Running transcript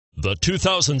The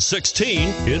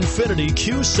 2016 Infiniti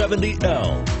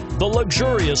Q70L. The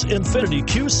luxurious Infiniti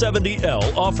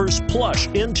Q70L offers plush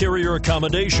interior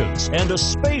accommodations and a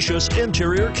spacious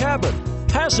interior cabin.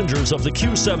 Passengers of the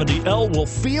Q70L will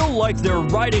feel like they're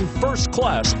riding first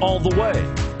class all the way.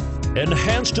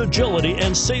 Enhanced agility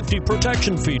and safety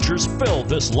protection features fill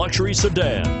this luxury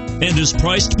sedan and is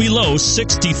priced below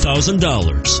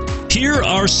 $60,000. Here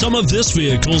are some of this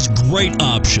vehicle's great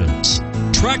options: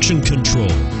 traction control,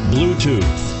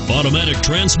 Bluetooth, automatic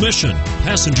transmission,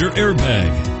 passenger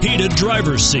airbag, heated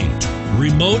driver's seat,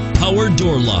 remote power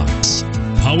door locks,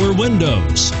 power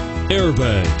windows,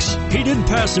 airbags, heated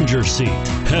passenger seat,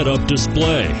 head-up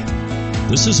display.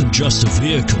 This isn't just a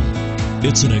vehicle,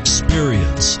 it's an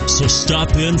experience. So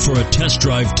stop in for a test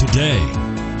drive today.